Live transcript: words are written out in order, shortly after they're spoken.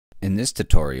In this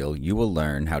tutorial, you will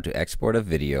learn how to export a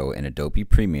video in Adobe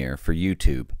Premiere for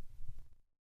YouTube.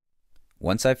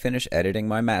 Once I finish editing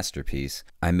my masterpiece,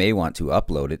 I may want to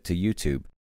upload it to YouTube.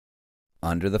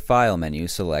 Under the File menu,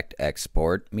 select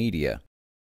Export Media.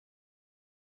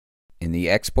 In the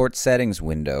Export Settings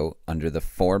window, under the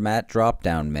Format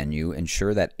drop-down menu,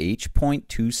 ensure that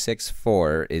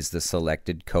H.264 is the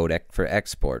selected codec for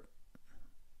export.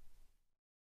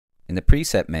 In the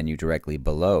Preset menu directly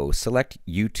below, select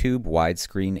YouTube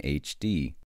Widescreen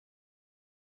HD.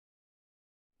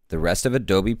 The rest of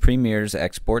Adobe Premiere's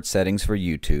export settings for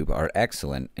YouTube are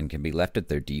excellent and can be left at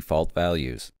their default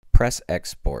values. Press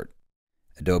Export.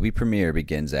 Adobe Premiere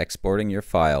begins exporting your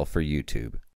file for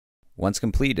YouTube. Once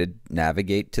completed,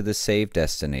 navigate to the save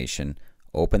destination,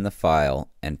 open the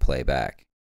file, and play back.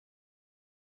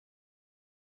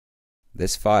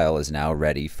 This file is now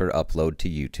ready for upload to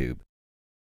YouTube.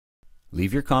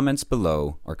 Leave your comments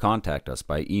below or contact us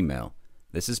by email.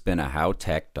 This has been a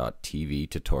HowTech.tv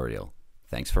tutorial.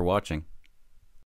 Thanks for watching.